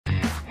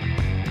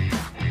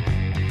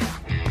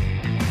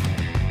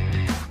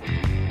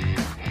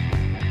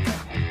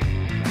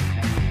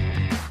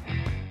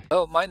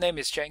Hello, my name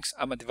is Jenks.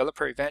 I'm a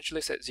developer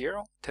evangelist at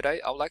Xero. Today,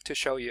 I would like to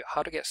show you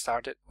how to get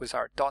started with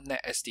our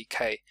 .NET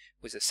SDK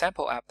with a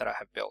sample app that I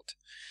have built.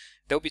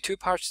 There will be two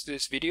parts to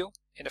this video.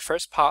 In the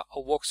first part,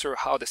 I'll walk through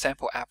how the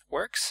sample app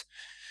works.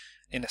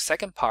 In the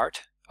second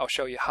part, I'll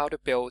show you how to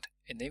build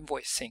an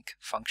invoice sync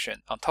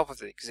function on top of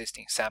the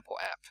existing sample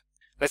app.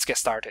 Let's get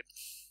started.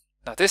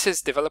 Now this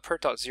is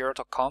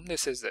developer.xero.com.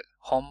 This is the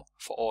home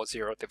for all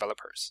Xero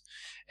developers.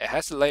 It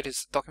has the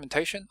latest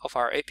documentation of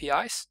our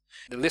APIs,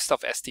 the list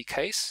of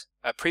SDKs,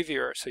 a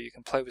previewer so you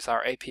can play with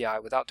our API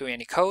without doing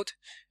any code,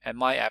 and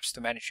my apps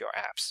to manage your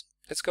apps.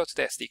 Let's go to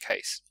the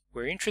SDKs.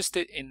 We're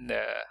interested in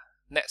the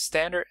 .NET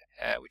Standard,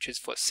 which is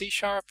for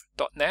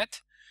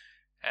C#.NET,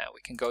 and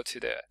we can go to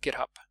the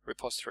GitHub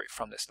repository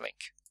from this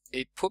link.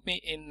 It put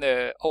me in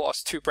the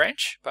OAuth2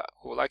 branch, but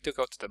we would like to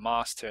go to the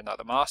master. Now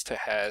the master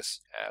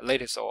has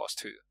latest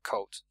OAuth2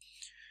 code.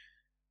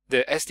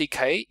 The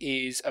SDK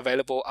is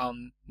available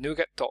on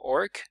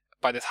NuGet.org.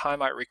 By the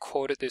time I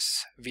recorded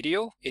this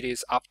video, it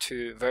is up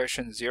to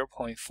version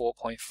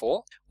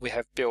 0.4.4. We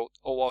have built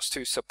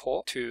OAuth2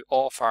 support to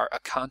all of our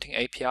accounting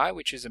API,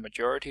 which is the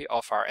majority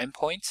of our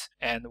endpoints,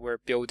 and we're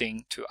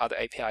building to other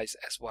APIs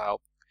as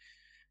well.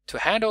 To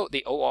handle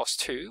the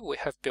OAuth2, we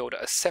have built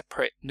a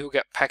separate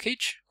NuGet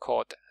package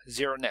called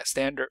Xero Net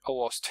Standard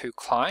OAuth2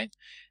 Client,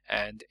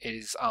 and it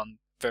is on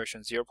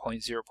version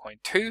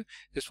 0.0.2.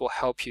 This will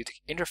help you to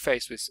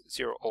interface with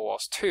Xero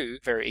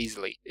OAuth2 very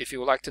easily. If you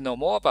would like to know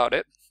more about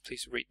it,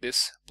 please read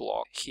this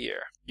blog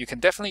here. You can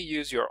definitely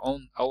use your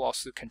own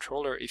OAuth2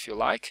 controller if you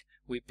like.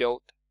 We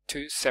built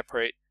two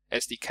separate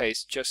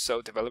SDKs just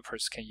so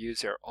developers can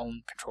use their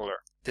own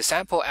controller. The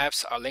sample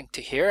apps are linked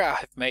to here. I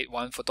have made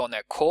one for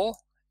 .NET Core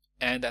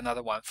and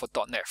another one for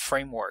 .NET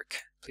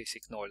Framework. Please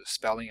ignore the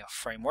spelling of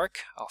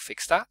framework. I'll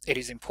fix that. It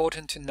is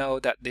important to know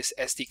that this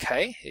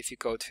SDK, if you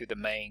go to the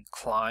main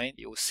client,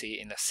 you will see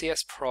in the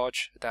CS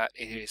project that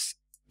it is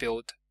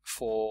built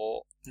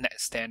for .NET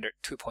Standard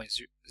 2.0.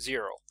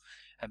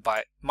 And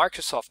by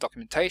Microsoft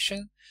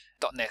documentation,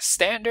 .NET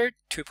Standard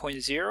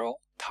 2.0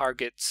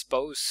 targets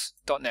both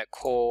 .NET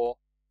Core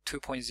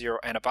 2.0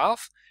 and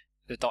above,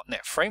 the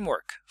 .NET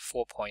Framework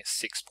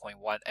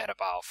 4.6.1 and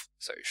above.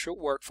 So it should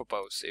work for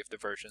both if the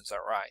versions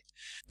are right.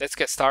 Let's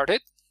get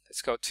started.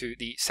 Let's go to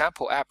the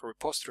sample app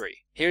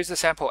repository. Here's the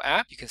sample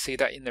app. You can see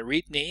that in the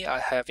README, I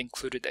have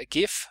included a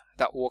GIF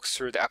that walks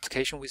through the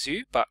application with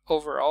you, but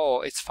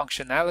overall, its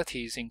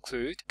functionalities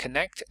include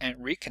connect and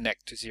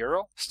reconnect to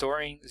Xero,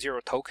 storing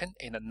Xero token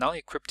in a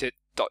non-encrypted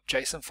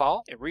 .json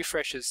file. It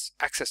refreshes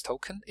access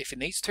token if it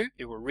needs to.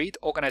 It will read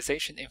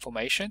organization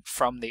information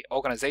from the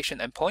organization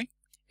endpoint.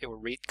 It will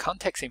read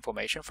context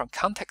information from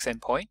context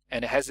endpoint,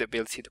 and it has the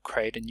ability to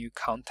create a new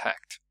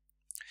contact.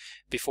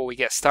 Before we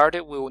get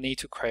started, we will need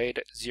to create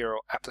a Xero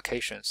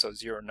application so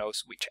Xero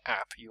knows which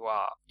app you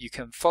are. You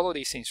can follow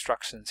these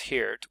instructions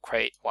here to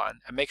create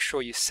one, and make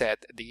sure you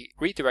set the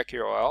redirect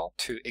URL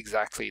to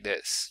exactly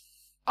this.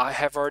 I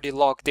have already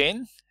logged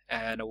in,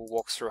 and I will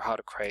walk through how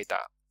to create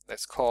that.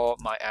 Let's call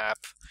my app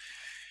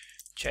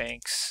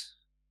Jenks.NET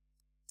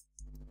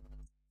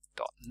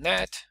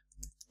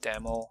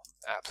Demo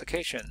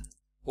Application.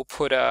 We'll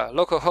put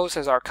localhost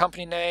as our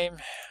company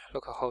name,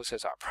 localhost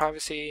as our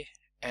privacy,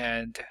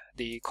 and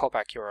the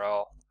callback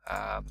URL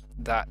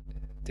that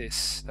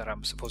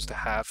I'm supposed to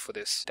have for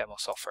this demo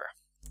software.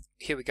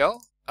 Here we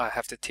go. I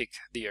have to tick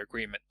the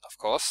agreement, of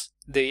course.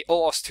 The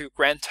OAuth2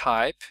 grant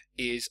type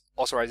is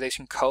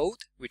authorization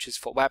code, which is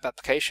for web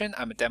application.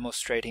 I'm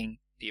demonstrating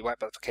the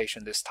web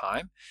application this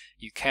time.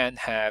 You can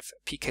have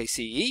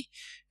PKCE,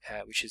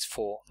 which is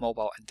for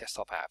mobile and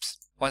desktop apps.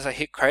 Once I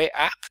hit create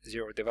app,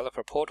 Xero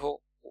Developer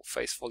Portal will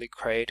faithfully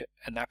create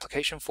an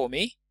application for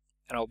me,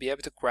 and I'll be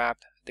able to grab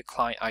the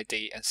client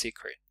ID and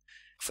secret.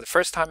 For the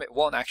first time, it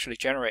won't actually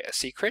generate a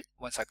secret.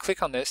 Once I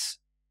click on this,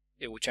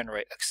 it will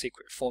generate a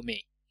secret for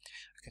me.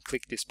 I can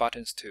click these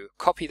buttons to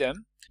copy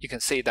them. You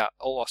can see that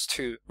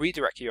OAuth2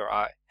 redirect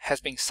URI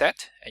has been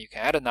set, and you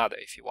can add another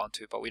if you want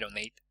to, but we don't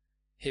need.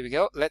 Here we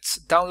go. Let's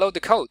download the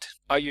code.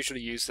 I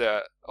usually use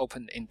the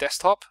open in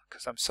desktop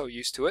because I'm so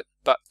used to it,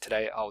 but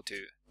today I'll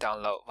do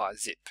download via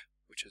zip,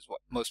 which is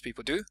what most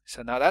people do.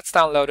 So now that's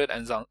downloaded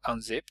and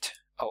unzipped.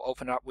 I'll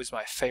open up with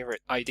my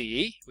favorite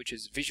IDE, which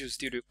is Visual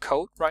Studio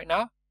Code right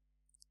now.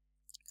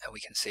 And we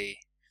can see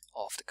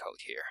all of the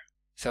code here.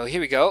 So here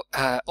we go.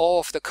 All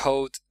of the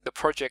code, the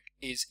project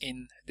is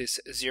in this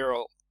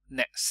Xero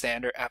Net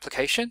Standard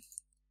application.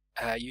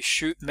 You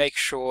should make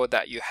sure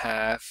that you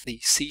have the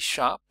C#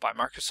 by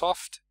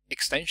Microsoft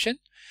extension.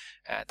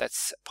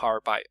 That's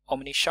powered by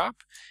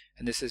OmniSharp.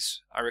 And this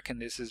is, I reckon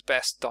this is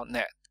best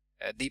 .NET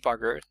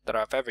debugger that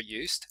I've ever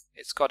used.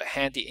 It's got a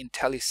handy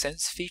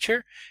IntelliSense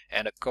feature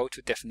and a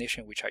go-to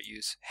definition which I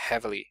use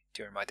heavily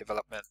during my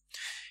development.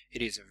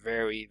 It is a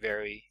very,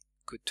 very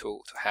good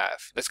tool to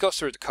have. Let's go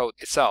through the code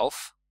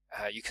itself.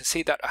 You can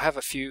see that I have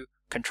a few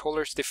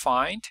controllers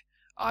defined.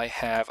 I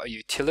have a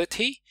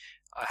utility.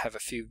 I have a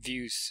few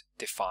views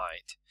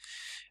defined.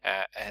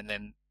 And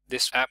then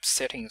this app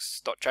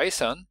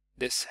settings.json,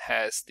 this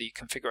has the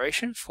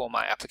configuration for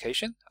my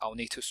application. I'll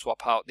need to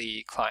swap out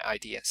the client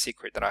ID and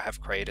secret that I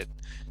have created.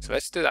 So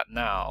let's do that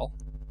now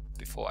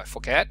before I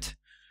forget.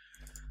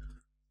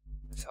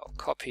 So I'll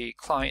copy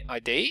client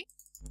ID,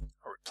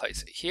 I'll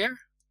replace it here.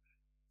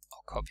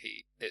 I'll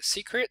copy the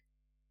secret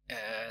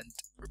and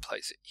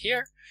replace it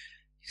here.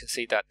 You can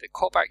see that the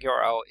callback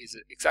URL is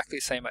exactly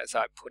the same as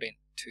I put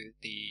into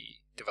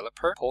the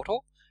developer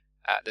portal.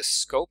 The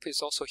scope is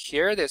also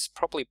here. There's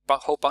probably a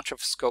whole bunch of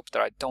scope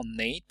that I don't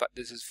need, but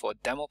this is for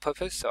demo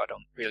purpose, so I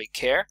don't really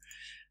care.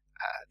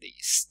 The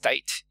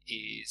state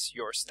is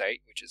your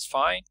state, which is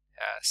fine.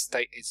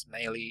 State is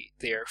mainly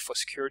there for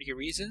security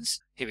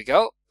reasons. Here we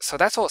go. So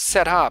that's all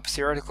set up.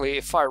 Theoretically,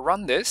 if I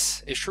run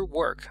this, it should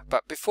work.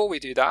 But before we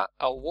do that,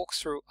 I'll walk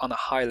through on a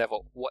high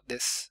level what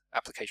this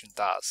application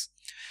does.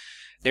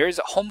 There is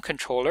a home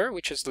controller,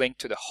 which is linked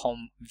to the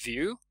home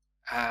view.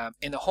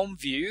 In the home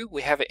view,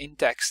 we have an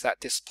index that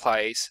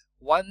displays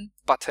one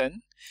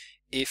button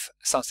if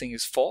something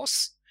is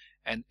false,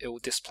 and it will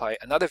display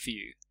another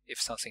view if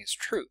something is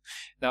true.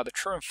 Now, the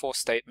true and false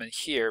statement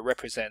here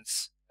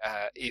represents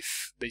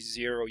if the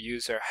Xero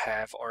user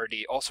have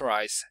already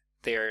authorized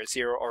their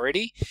Xero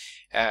already.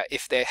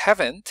 If they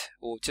haven't,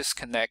 we'll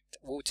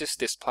just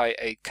display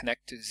a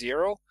connect to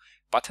Xero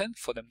button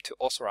for them to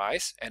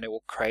authorize, and it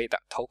will create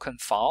that token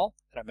file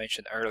that I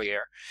mentioned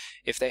earlier.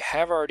 If they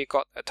have already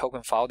got a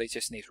token file, they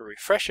just need to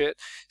refresh it.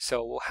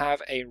 So we'll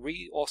have a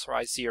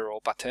reauthorize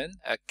Xero button,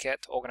 a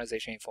get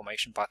organization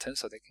information button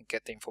so they can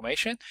get the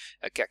information,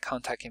 a get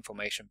contact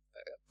information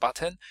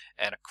button,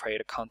 and a create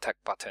a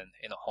contact button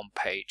in the home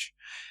page.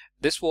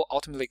 This will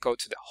ultimately go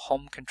to the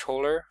home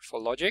controller for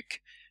logic,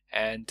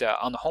 and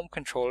on the home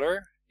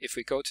controller, if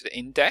we go to the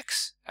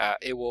index,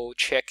 it will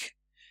check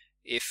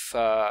if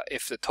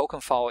the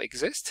token file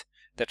exists,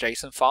 the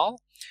JSON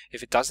file.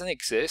 If it doesn't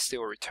exist, it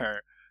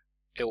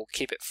will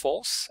keep it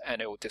false,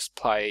 and it will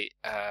display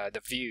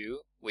the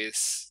view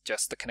with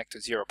just the connect to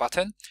Xero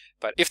button.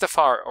 But if the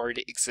file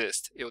already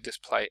exists, it will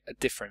display a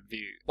different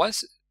view.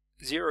 Once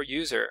Xero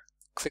user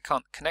click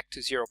on connect to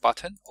Xero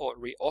button or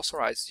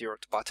reauthorize Xero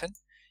button,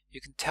 you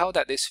can tell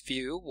that this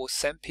view will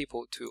send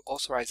people to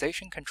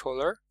Authorization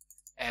Controller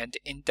and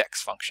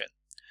Index function.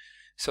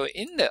 So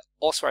in the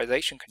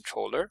Authorization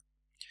Controller,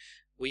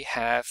 we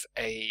have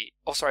a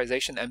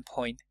authorization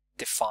endpoint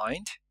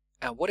defined,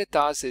 and what it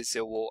does is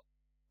it will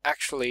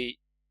actually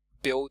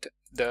build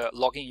the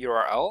login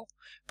URL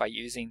by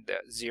using the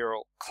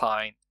Xero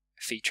client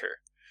feature.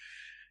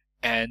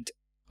 And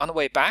on the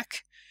way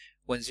back,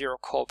 when Xero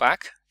call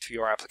back to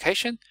your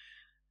application,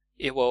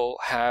 it will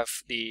have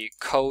the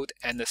code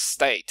and the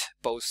state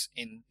both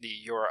in the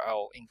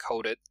URL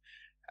encoded,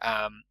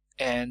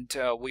 and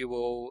we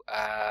will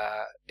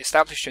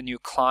establish a new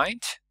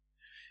client.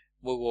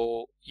 We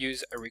will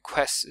use a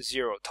request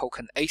Xero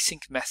token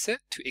async method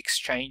to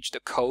exchange the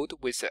code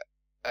with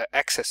an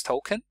access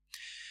token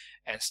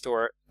and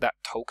store that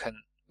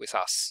token with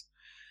us.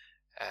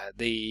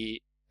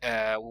 We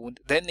would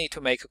then need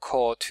to make a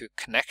call to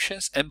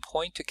connections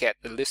endpoint to get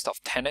the list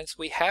of tenants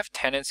we have.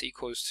 Tenants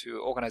equals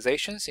to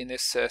organizations in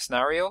this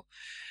scenario,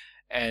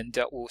 and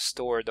we'll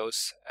store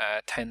those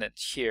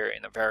tenants here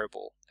in a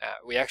variable.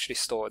 We actually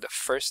store the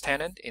first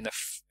tenant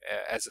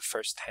as a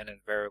first tenant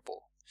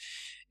variable.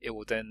 It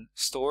will then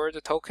store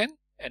the token,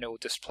 and it will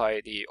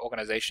display the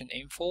organization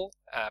info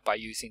by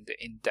using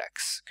the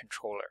index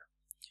controller.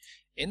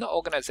 In the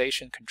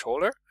organization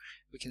controller,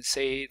 we can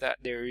see that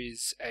there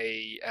is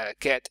a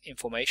get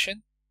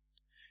information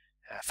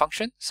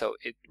function. So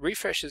it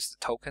refreshes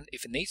the token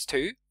if it needs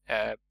to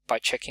by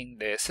checking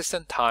the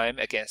system time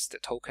against the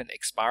token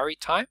expiry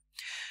time.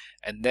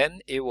 And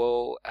then it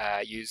will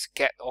use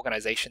get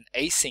organization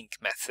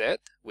async method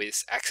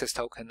with access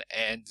token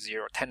and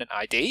Xero tenant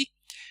ID.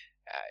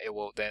 It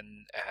will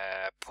then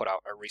put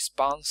out a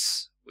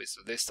response with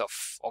a list of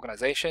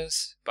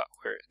organizations, but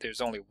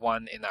there's only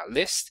one in that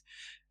list.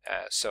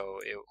 So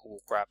it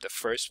will grab the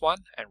first one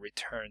and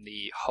return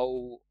the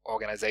whole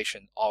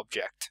organization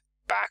object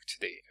back to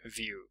the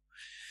view.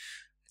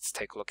 Let's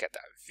take a look at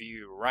that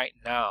view right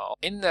now.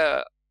 In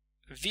the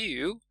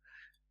view,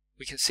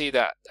 we can see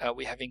that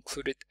we have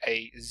included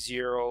a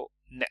Xero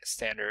net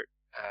standard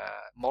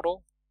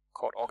model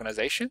called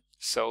organization.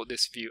 So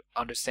this view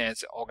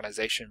understands the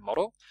organization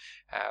model.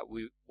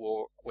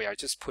 We are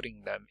just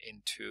putting them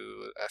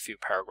into a few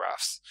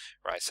paragraphs,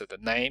 right? So the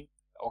name,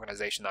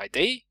 organization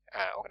ID,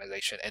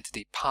 organization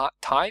entity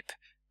type,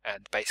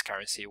 and base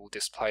currency will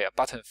display a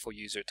button for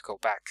user to go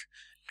back.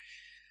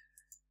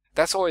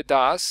 That's all it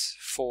does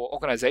for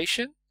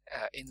organization.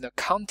 In the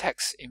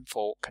context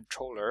info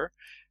controller,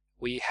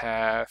 we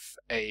have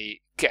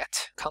a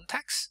get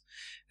context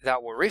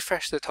that will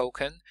refresh the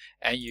token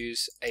and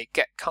use a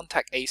get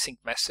contact async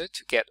method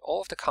to get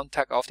all of the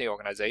contact of the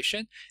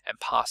organization and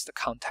pass the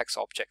context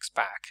objects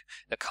back.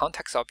 The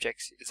context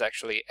object is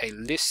actually a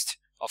list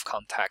of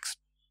contacts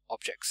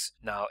objects.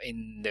 Now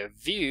in the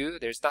view,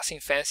 there's nothing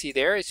fancy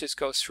there. It just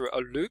goes through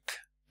a loop,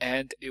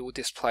 and it will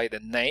display the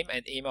name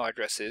and email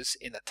addresses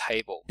in a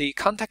table. The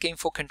contact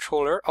info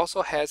controller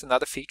also has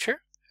another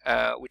feature.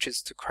 which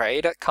is to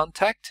create a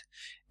contact,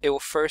 it will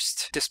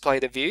first display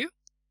the view,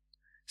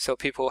 so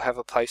people have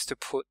a place to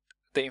put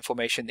the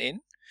information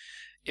in.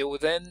 It will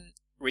then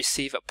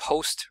receive a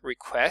post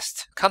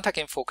request. Contact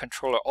info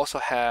controller also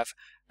have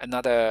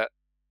another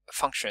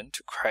function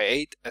to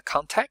create a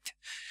contact.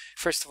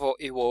 First of all,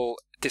 it will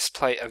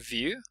display a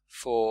view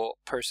for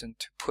person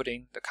to put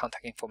in the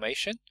contact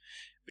information,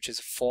 which is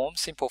a form,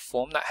 simple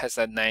form that has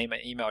a name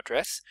and email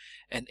address.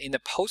 And in the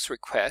post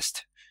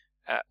request,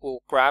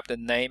 we'll grab the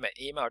name and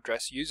email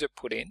address user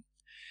put in,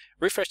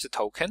 refresh the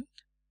token,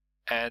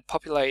 and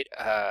populate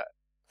a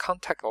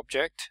contact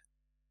object,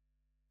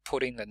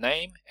 put in the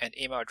name and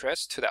email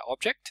address to that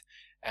object,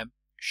 and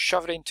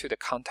shove it into the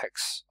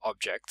contacts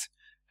object.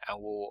 And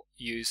we'll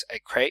use a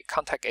create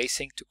contact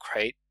async to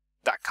create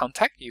that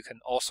contact. You can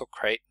also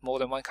create more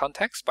than one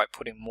contacts by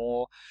putting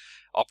more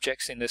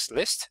objects in this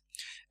list,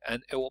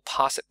 and it will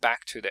pass it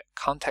back to the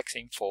contacts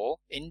info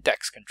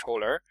index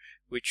controller,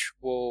 which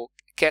will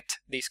get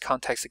these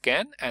contacts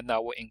again, and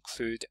that will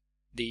include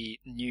the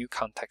new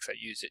contacts that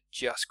user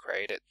just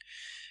created.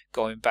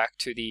 Going back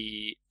to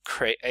the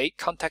create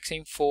contacts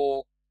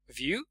info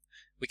view,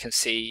 we can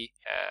see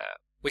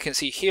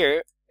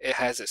here it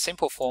has a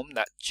simple form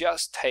that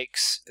just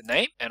takes the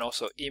name and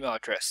also email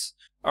address.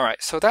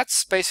 Alright, so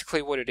that's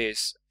basically what it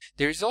is.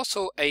 There is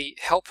also a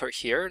helper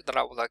here that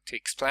I would like to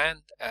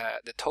explain.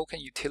 The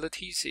token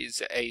utilities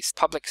is a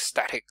public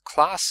static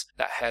class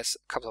that has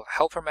a couple of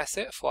helper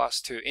methods for us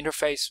to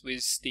interface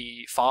with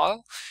the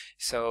file.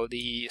 So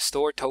the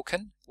store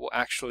token will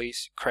actually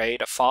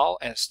create a file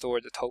and store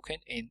the token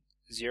in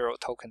Xero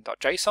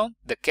token.json.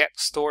 The get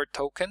stored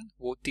token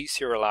will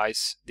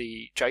deserialize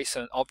the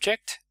JSON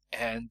object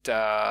and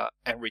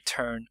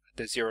return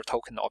the Xero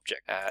token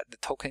object. The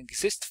token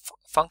exist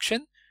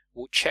function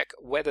will check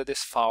whether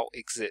this file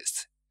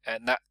exists,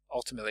 and that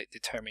ultimately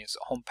determines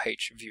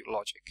homepage view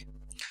logic.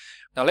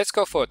 Now let's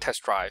go for a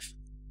test drive.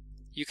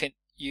 You can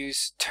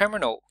use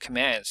terminal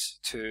commands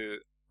to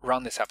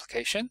run this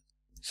application.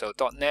 So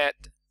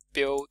 .NET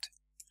build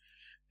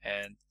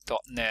and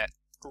 .NET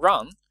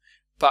run,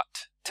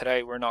 but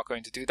today we're not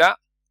going to do that.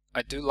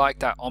 I do like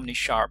that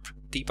OmniSharp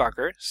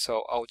debugger,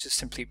 so I'll just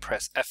simply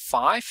press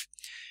F5.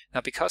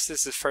 Now because this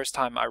is the first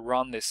time I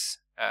run this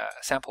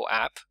sample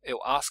app, it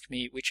will ask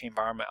me which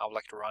environment I would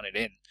like to run it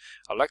in.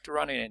 I'd like to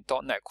run it in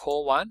 .NET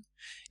Core 1.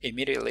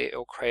 Immediately it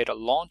will create a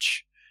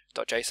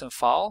launch.json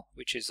file,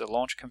 which is a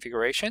launch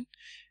configuration,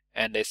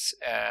 and it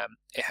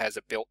has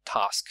a build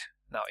task.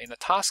 Now in the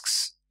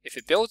tasks, if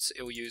it builds,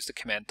 it will use the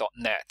command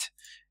 .NET.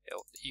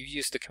 You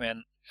use the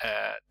command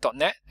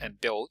 .NET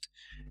and build,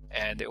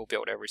 and it will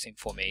build everything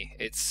for me.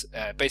 It's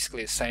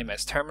basically the same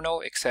as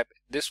terminal, except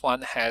this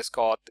one has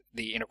got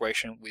the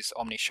integration with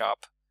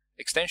OmniSharp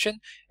extension,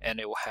 and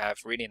it will have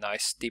really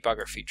nice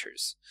debugger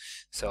features.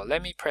 So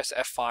let me press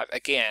F5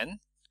 again,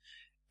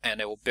 and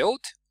it will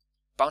build.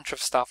 Bunch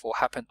of stuff will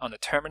happen on the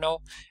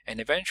terminal, and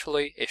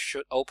eventually it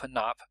should open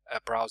up a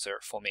browser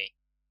for me.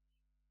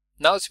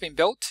 Now it's been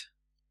built.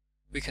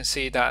 We can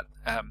see that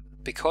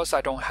because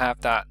I don't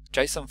have that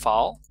JSON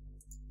file,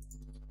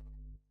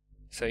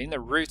 so in the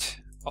root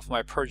of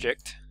my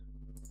project,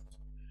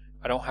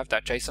 I don't have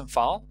that JSON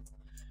file.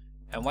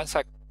 And once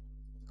I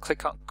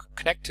click on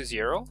connect to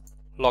Xero,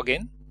 log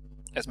in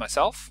as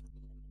myself,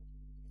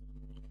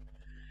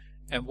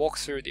 and walk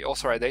through the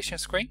authorization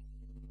screen,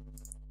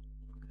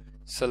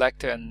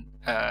 select an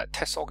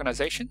test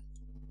organization.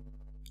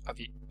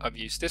 I've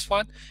used this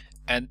one,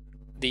 and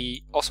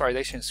the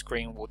authorization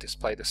screen will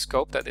display the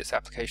scope that this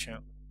application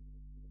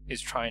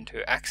is trying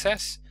to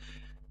access,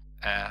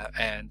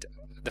 and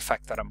the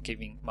fact that I'm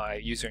giving my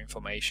user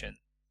information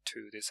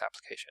to this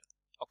application.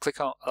 I'll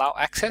click on allow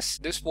access.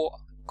 This will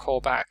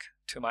call back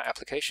to my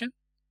application,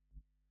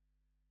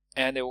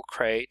 and it will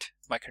create,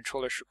 my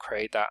controller should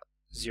create that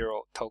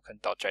Xero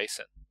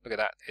token.json. Look at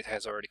that, it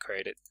has already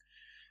created.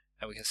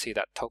 And we can see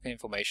that token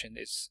information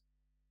is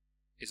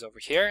over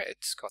here.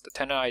 It's got the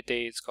tenant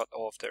ID, it's got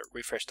all of the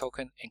refresh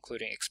token,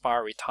 including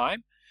expiry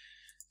time.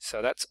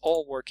 So that's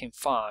all working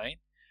fine.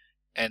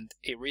 And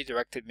it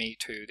redirected me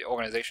to the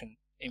organization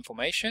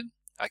information.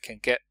 I can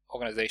get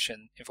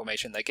organization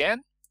information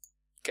again,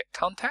 get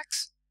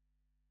contacts.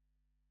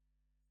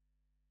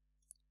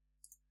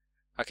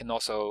 I can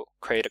also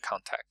create a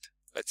contact.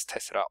 Let's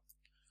test it out.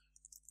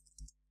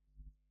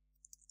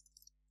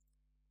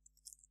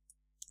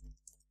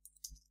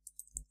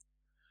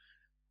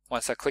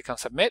 Once I click on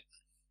submit,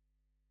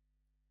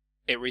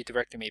 it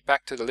redirected me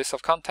back to the list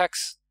of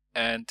contacts,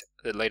 and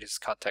the latest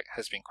contact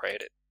has been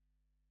created.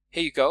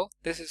 Here you go.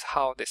 This is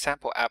how the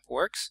sample app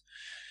works.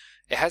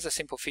 It has a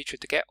simple feature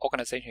to get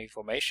organization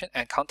information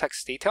and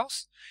contacts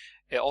details.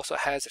 It also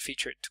has a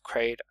feature to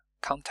create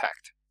a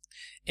contact.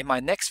 In my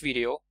next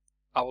video,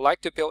 I would like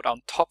to build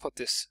on top of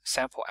this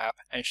sample app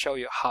and show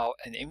you how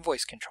an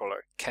invoice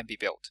controller can be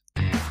built.